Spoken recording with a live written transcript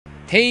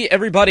Hey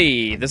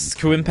everybody, this is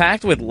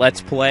KuuImpact with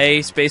Let's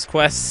Play Space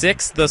Quest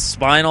 6, The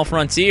Spinal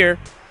Frontier.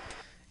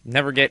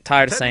 Never get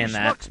tired of saying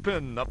that.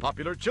 Spin, a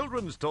popular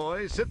children's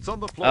toy, sits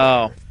on the floor.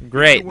 Oh,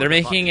 great. They're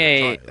making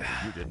a...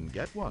 You didn't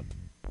get one.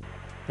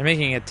 They're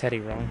making a Teddy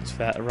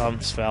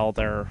Rumsfeld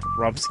or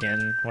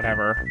Rumpskin,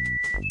 whatever.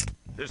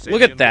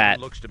 Look at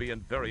that. Looks to be in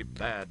very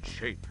bad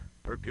shape.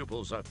 Her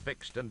pupils are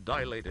fixed and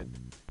dilated.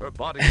 Her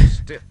body is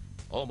stiff,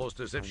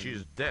 almost as if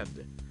she's dead.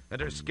 And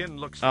her skin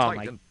looks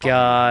tight and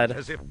God.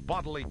 as if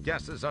bodily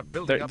gases are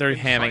building up. They're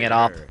hamming it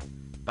up.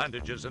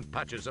 Bandages and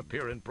patches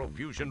appear in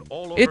profusion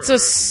all over. It's a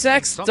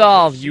sex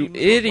doll, you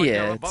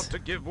idiot. About to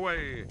give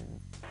way.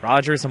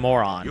 Roger's a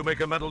moron. You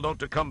make a mental note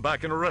to come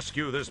back and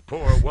rescue this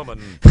poor woman.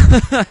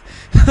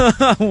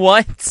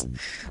 What?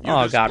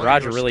 Oh God,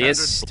 Roger really is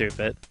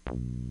stupid.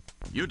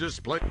 You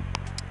display.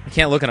 I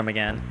can't look at him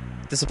again.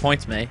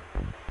 Disappoints me.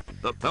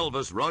 The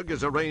pelvis rug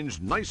is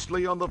arranged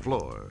nicely on the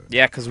floor.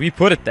 Yeah, because we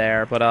put it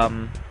there, but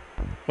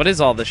what is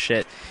all this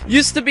shit?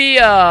 Used to be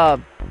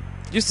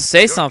used to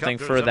say something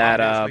for that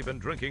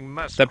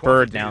that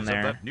bird down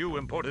there. That new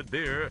imported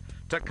beer,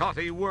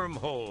 Tecktronical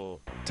Wormhole.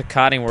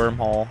 Tecktronical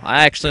Wormhole.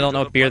 I actually don't know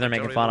what beer they're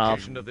making fun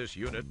of. Of this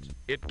unit,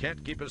 it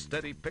can't keep a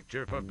steady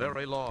picture for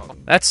very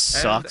long. That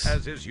sucks. And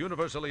as is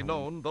universally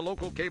known, the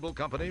local cable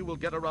company will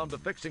get around to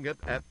fixing it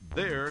at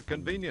their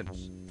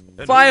convenience.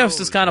 Fios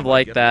is kind of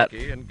like that.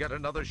 And get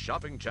another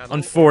shopping channel,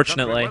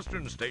 unfortunately.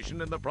 Western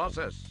station in the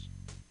process.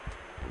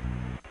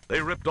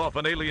 They ripped off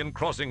an alien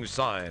crossing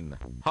sign.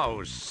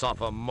 How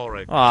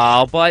sophomoric.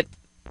 Oh, but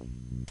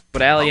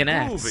Alien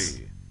X.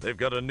 They've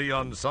got a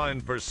neon sign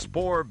for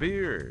Spore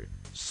beer.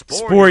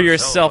 Spore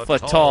yourself a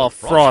tall,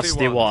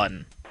 frosty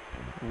one.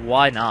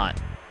 Why not?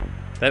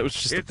 That was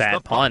just a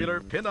bad pun. It's the popular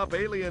pinup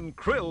alien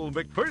Krill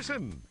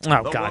McPherson.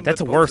 Oh God,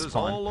 that's a worse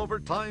pun. All over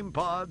Time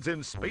Pods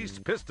in Space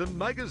Piston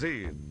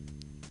magazine.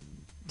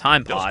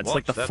 Time Pods,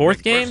 like the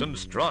fourth game?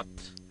 Strut.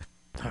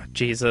 Oh,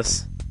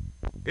 Jesus.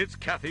 It's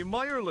Kathy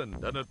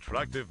Meyerland, an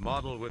attractive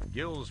model with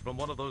gills from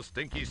one of those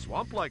stinky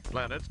swamp-like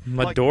planets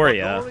Midoriya. Like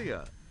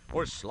Midoriya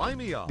or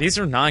Slimea. These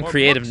are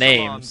non-creative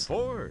names.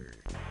 4.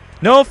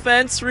 No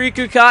offense,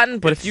 Riku Cotton,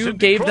 but if you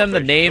gave them the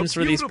names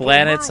for these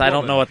planets, I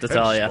don't know what to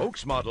tell you.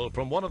 Spokesmodel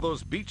from one of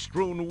those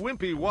beach-strewn,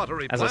 wimpy,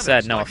 watery As I planets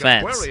said, no like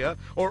offense. Aquaria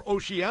or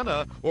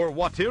Oceania or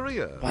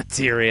Wateria.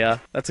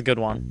 Wateria. That's a good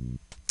one.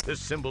 This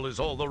symbol is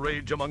all the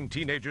rage among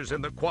teenagers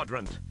in the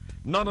quadrant.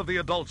 None of the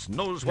adults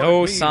knows what it No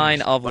means,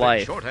 sign of but life.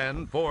 It's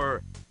shorthand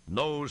for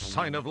no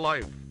sign of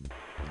life.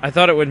 I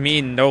thought it would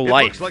mean no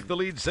life. It looks like the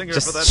lead singer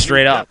Just for that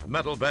straight new up. death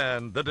metal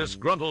band, the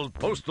Disgruntled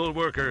Postal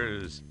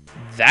Workers.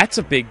 That's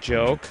a big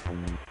joke.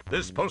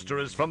 This poster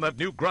is from that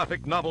new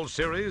graphic novel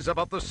series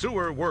about the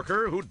sewer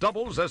worker who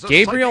doubles as a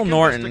Gabriel psychic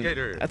Norton.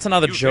 investigator. That's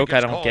another You joke think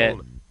I it's don't get.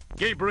 called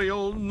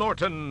Gabriel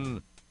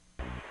Norton.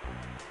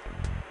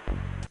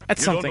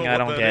 That's something I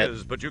don't what get. that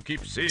is, but you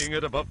keep seeing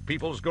it above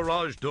people's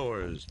garage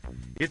doors.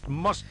 It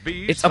must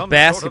be It's some a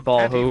basketball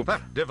sort of hoop.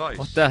 anti-theft device.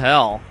 What the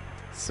hell?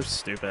 So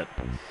stupid.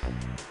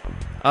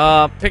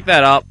 Pick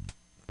that up.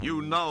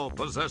 You now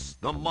possess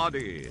the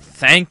Mahdi.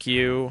 Thank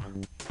you.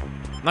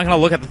 I'm not gonna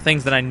look at the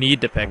things that I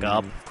need to pick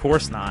up. Of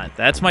course not.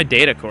 That's my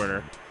data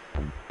quarter.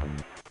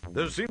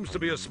 There seems to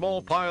be a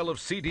small pile of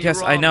CD-ROMs.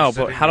 Yes, I know, but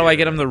sitting how do I get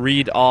here. them to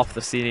read off the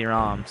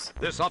CD-ROMs?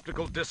 This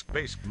optical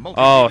disc-based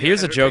Oh,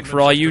 here's a joke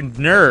for all you entertainment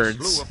system nerds.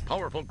 has a slew of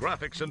powerful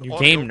graphics and You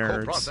audio game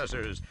nerds.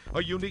 coprocessors,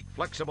 a unique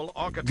flexible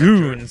architecture,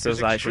 Goons, is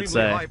as I should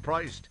extremely say.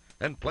 high-priced,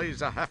 and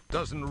plays a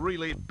half-dozen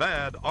really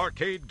bad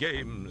arcade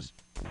games.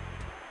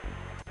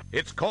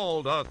 It's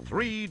called a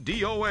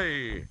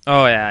 3DOA.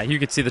 Oh yeah, you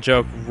could see the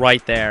joke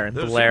right there in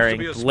There seems blaring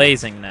to be a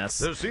blazingness.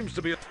 There seems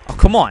to be a... Oh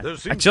come on! there I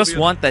seems to just be a-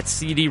 want that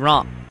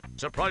CD-ROM.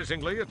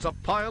 Surprisingly, it's a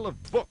pile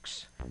of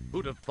books.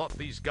 Who'd have thought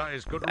these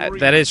guys could read?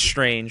 That is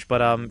strange, but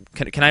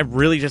can I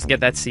really just get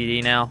that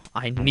CD now?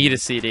 I need a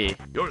CD.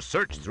 Your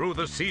search through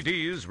the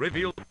CDs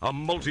revealed a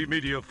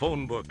multimedia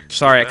phone book.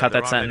 Sorry, I And cut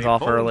there that aren't sentence any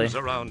off early. phones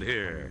around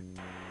here.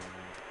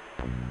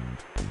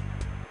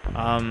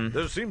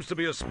 There seems to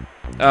be a...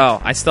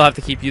 Oh, I still have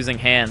to keep using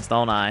hands,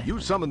 don't I?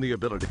 You summon the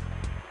ability.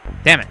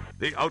 Damn it.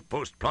 The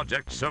Outpost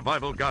Project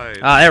Survival Guide.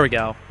 Ah, there we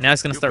go. Now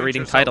it's gonna You start pinch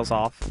reading yourself. titles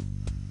off.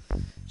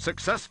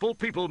 Successful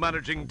People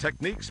Managing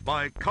Techniques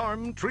by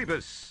Carm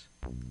Trevis.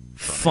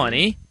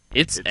 Funny.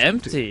 It's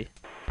empty.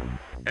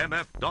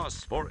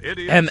 MF-DOS for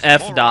idiots,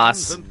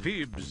 MF-DOS. morons, and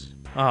Phoebes.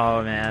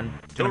 Oh man,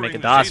 gonna make a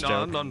Touring DOS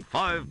Xenon joke. on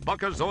 5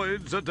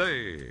 buckazoids a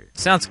day.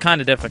 Sounds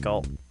kind of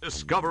difficult.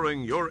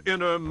 Discovering your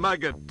inner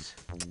maggot.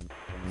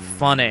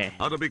 Funny.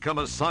 How to become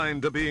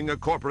assigned to being a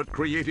corporate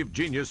creative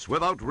genius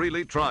without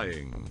really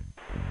trying.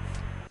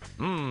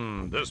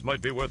 This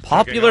might be worth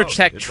Popular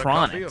checking out. It's a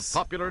copy of Tecktronics.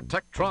 Popular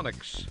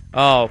Tecktronics.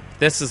 Oh,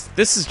 this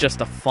is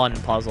just a fun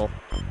puzzle,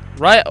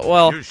 right?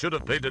 Well, You should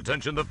have paid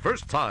attention the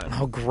first time.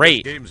 oh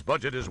great. This game's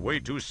budget is way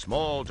too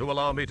small to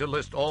allow me to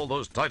list all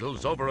those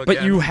titles over again.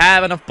 But you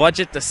have enough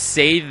budget to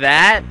say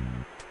that?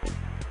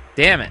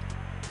 Damn it.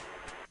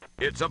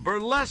 It's a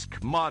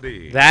burlesque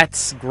Mahdi.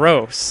 That's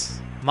gross.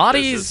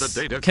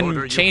 Moddies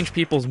can change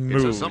people's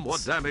moods. It's a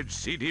somewhat damaged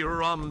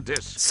CD-ROM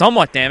disc.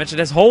 Somewhat damaged. It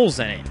has holes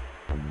in it.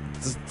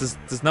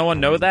 Does no one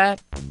know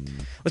that?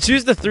 Let's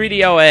use the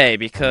 3DOA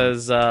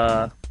because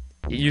it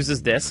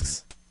uses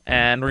discs,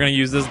 and we're gonna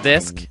use this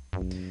disc.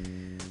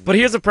 But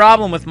here's a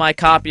problem with my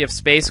copy of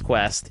Space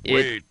Quest.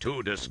 Way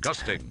too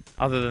disgusting.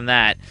 Other than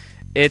that,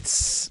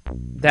 it's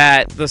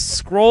that the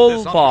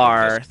scroll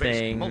bar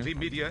thing.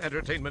 Multimedia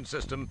entertainment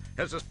system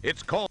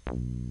it's called.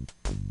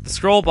 The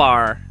scroll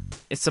bar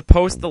is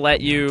supposed to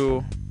let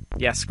you,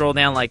 scroll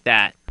down like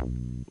that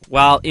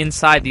while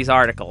inside these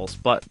articles.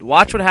 But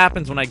watch what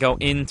happens when I go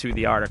into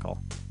the article.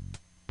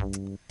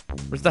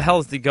 Where the hell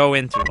is the go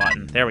into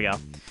button? There we go.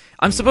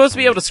 I'm supposed to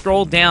be able to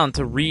scroll down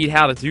to read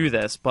how to do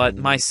this, but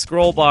my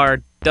scroll bar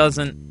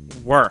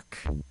doesn't work.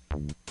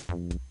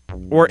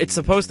 Or it's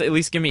supposed to at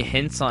least give me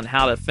hints on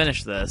how to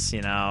finish this,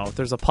 you know.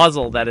 There's a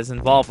puzzle that is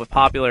involved with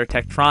popular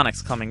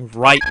Tecktronics coming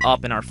right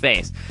up in our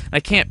face. And I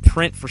can't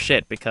print for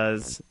shit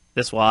because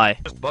this why.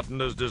 This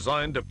button is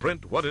designed to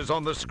print what is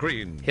on the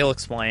screen. He'll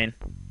explain.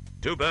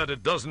 Too bad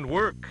it doesn't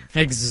work.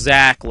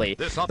 Exactly.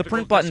 The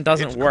print button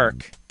doesn't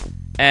work.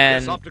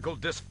 And this optical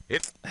disc,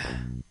 it's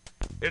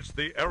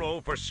the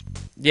arrow for...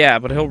 Yeah,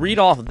 but he'll read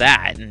off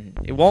that, and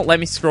it won't let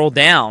me scroll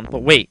down.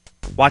 But wait,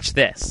 watch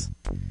this.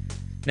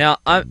 Now,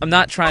 I'm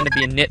not trying to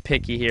be a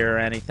nitpicky here or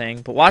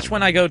anything, but watch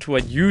when I go to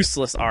a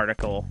useless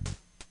article.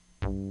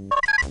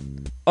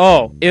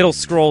 Oh, it'll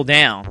scroll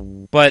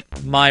down.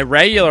 But my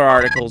regular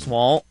articles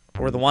won't,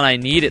 or the one I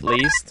need at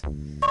least.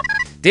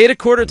 Data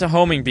quarter to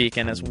homing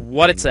beacon is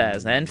what it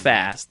says, and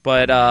fast.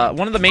 But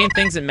one of the main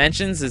things it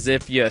mentions is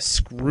if you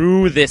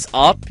screw this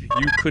up,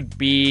 you could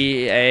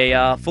be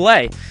a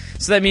fillet.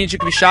 So that means you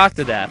could be shocked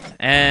to death.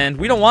 And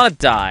we don't want to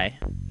die.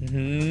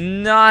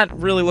 Not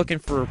really looking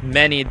for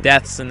many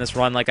deaths in this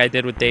run like I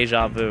did with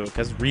Deja Vu,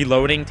 because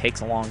reloading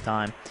takes a long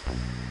time.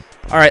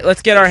 Alright,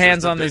 let's get our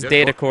hands on this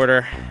data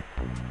quarter.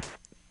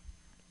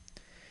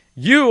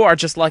 You are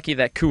just lucky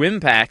that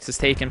KuuImpact has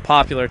taken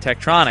popular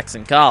Tecktronics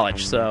in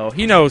college, so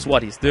he knows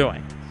what he's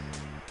doing.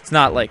 It's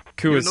not like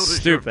Ku is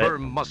stupid.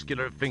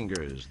 Muscular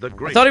fingers, I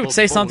thought he would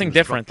say something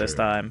different this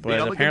time, but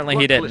apparently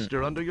he didn't.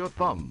 Under your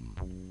thumb.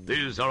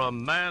 These are a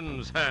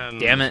man's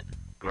hands. Damn it.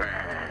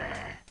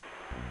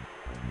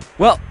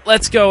 Well,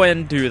 let's go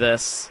and do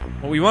this.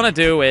 What we want to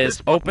do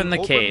is open the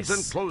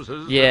case.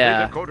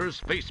 Yeah.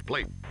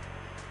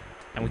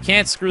 And we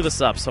can't screw this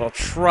up, so I'll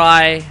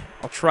try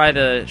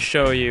to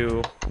show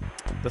you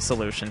the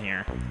solution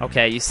here.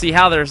 Okay, you see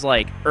how there's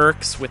like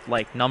irks with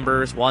like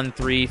numbers 1,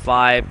 3,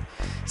 5,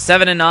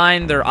 7, and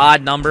 9, they're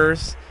odd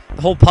numbers.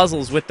 The whole puzzle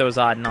is with those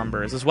odd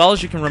numbers, as well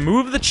as you can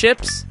remove the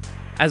chips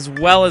as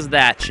well as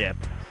that chip.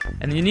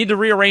 And you need to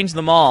rearrange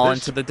them all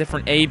into the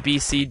different A, B,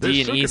 C,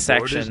 D, and E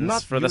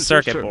sections for the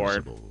circuit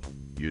board.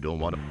 You don't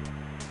want to...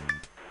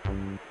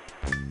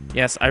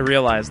 Yes, I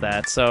realize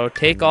that. So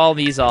take all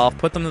these off,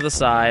 put them to the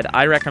side.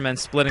 I recommend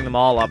splitting them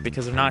all up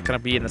because they're not going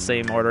to be in the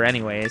same order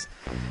anyways.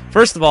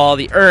 First of all,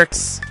 the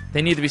irks,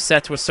 they need to be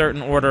set to a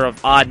certain order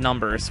of odd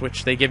numbers,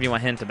 which they give you a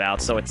hint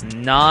about. So it's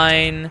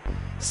 9,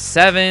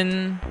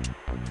 7,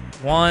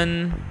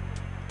 1,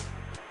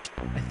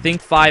 I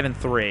think 5, and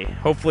 3.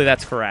 Hopefully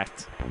that's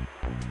correct.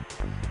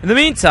 In the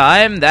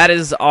meantime, that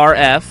is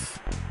RF.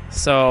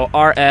 So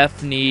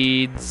RF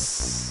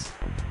needs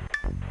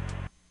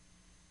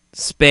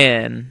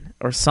span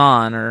or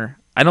son or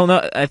I don't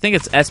know. I think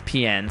it's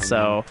SPN.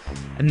 So,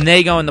 and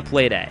they go into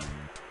plate A.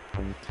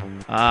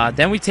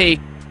 Then we take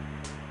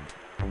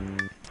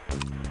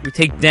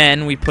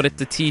Den. We put it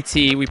to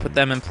TT. We put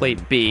them in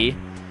plate B.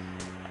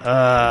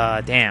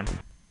 Damn.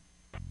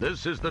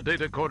 This is the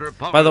data quarter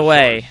power. By the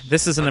way, source,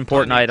 this is an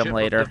important item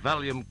later. The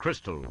Valium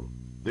crystal,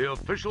 the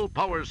official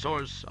power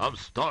source of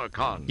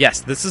StarCon. Yes,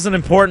 this is an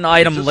important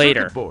item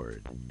later.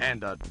 Board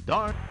and a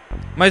dark.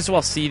 Might as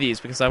well see these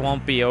because I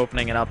won't be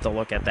opening it up to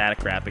look at that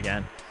crap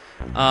again.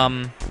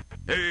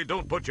 Hey,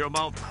 don't put your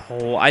mouth.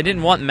 Oh, I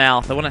didn't want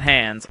mouth. I wanted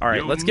hands. All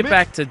right, let's get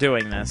back to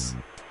doing this.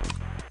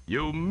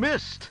 You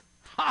missed.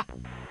 Ha!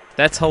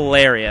 That's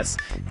hilarious.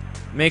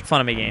 Make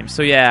fun of me, game.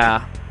 So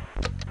yeah,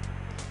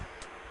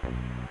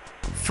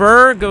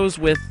 fur goes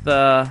with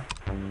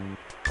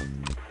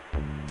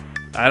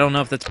I don't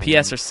know if that's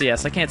PS or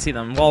CS. I can't see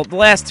them. Well, the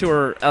last two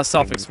are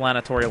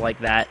self-explanatory like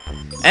that.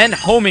 And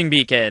homing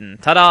beacon.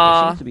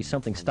 Ta-da! There seems to be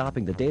something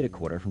stopping the data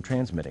quarter from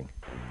transmitting.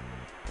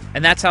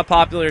 And that's how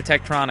popular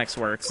Tecktronics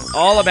works. It's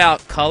all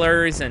about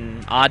colors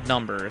and odd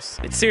numbers.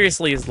 It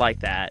seriously is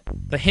like that.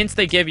 The hints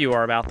they give you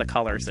are about the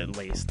colors, at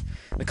least.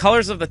 The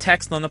colors of the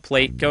text on the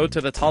plate go to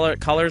the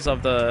colors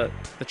of the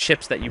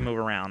chips that you move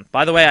around.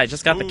 By the way, I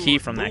just got the key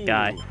from that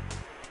guy.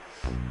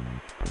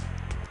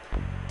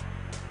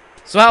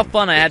 So how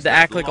fun I had to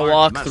act like a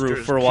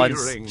walkthrough for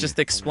once, just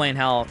to explain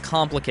how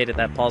complicated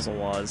that puzzle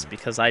was,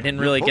 because I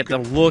didn't really get to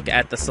look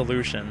at the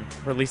solution,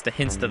 or at least the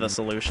hints to the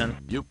solution.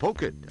 You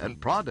poke it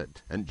and prod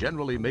it, and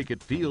generally make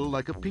it feel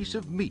like a piece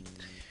of meat.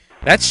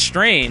 That's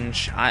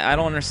strange. I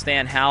don't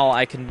understand how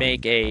I can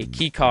make a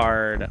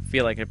keycard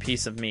feel like a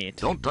piece of meat.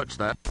 Don't touch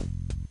that.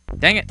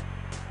 Dang it.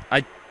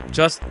 I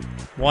just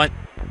want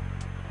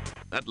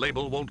That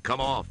label won't come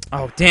off.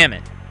 Oh, damn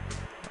it.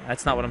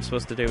 That's not what I'm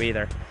supposed to do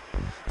either.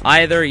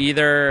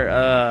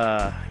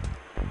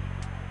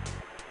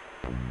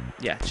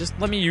 Yeah, just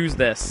let me use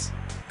this.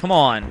 Come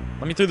on.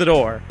 Let me through the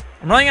door.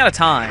 I'm running out of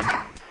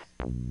time.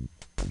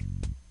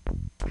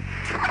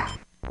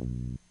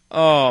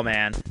 Oh,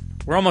 man.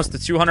 We're almost to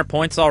 200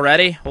 points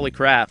already? Holy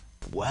crap.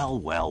 Well,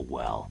 well,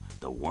 well.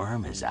 The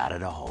worm is out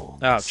of the hole.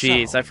 Oh,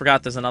 jeez. So, I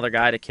forgot there's another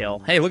guy to kill.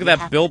 Hey, look at you that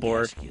have to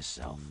billboard. ask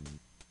yourself,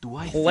 do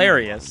I feel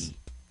Hilarious. lucky?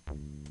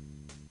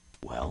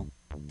 Well,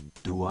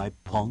 do I,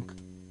 punk?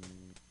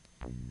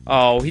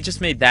 Oh, he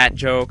just made that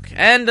joke.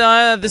 And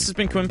this has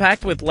been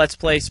KuuImpact with Let's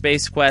Play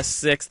Space Quest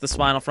 6, The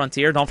Spinal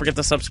Frontier. Don't forget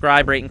to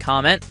subscribe, rate, and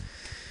comment.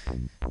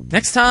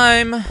 Next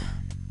time,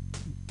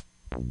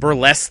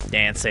 burlesque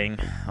dancing.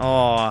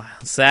 Oh,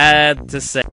 sad to say.